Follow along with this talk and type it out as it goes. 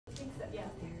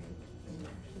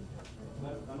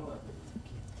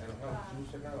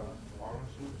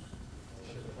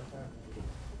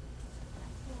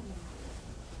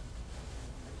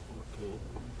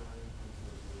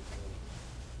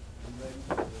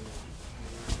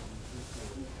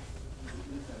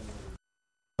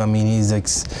I mean, he's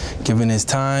giving his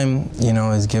time, you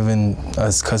know, he's giving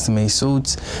us custom-made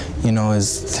suits, you know,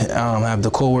 have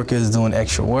the co-workers doing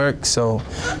extra work, so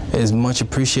it's much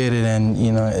appreciated, and,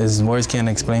 you know, his words can't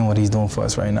explain what he's doing for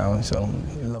us right now, so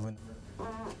we're loving it.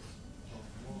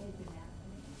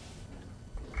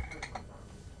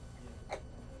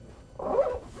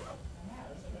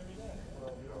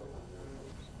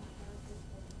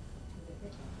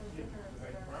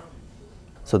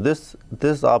 So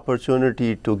this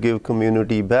opportunity to give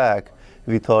community back,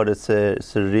 we thought it's a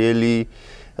really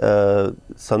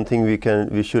something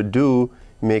we should do,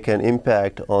 make an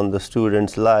impact on the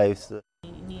students' lives.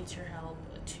 He needs your help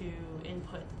to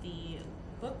input the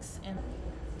books and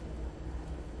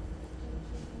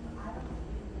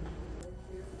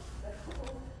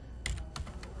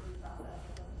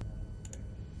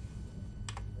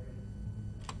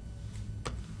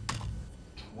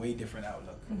way different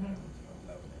outlook.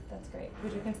 That's great.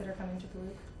 Would you consider coming to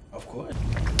Baruch? Of course.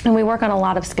 And we work on a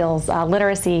lot of skills,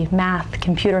 literacy, math,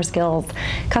 computer skills,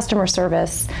 customer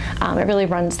service. It really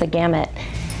runs the gamut.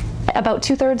 About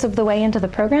 2/3 of the way into the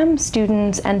program,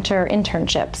 students enter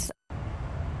internships.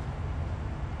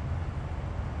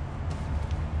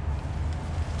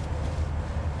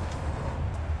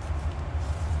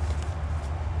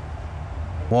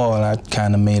 Well, I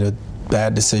kind of made a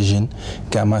bad decision,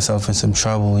 got myself in some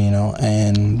trouble, you know,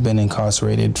 and been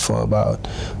incarcerated for about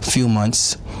a few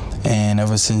months. And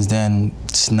ever since then,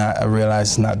 I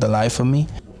realized it's not the life for me.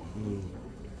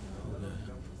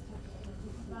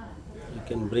 You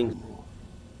can bring.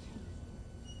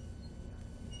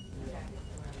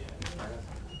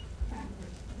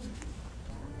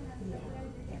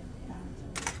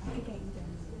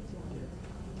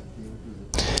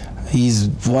 He's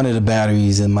one of the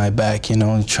batteries in my back, you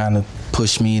know, trying to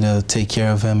push me to take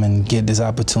care of him and get this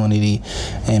opportunity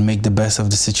and make the best of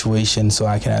the situation so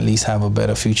I can at least have a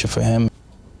better future for him.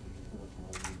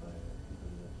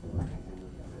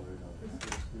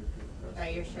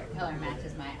 Your shirt color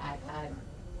matches my iPad.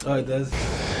 Oh, it does?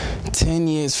 10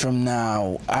 years from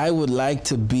now, I would like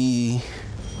to be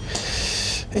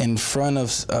in front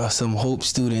of some Hope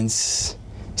students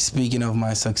speaking of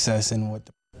my success and what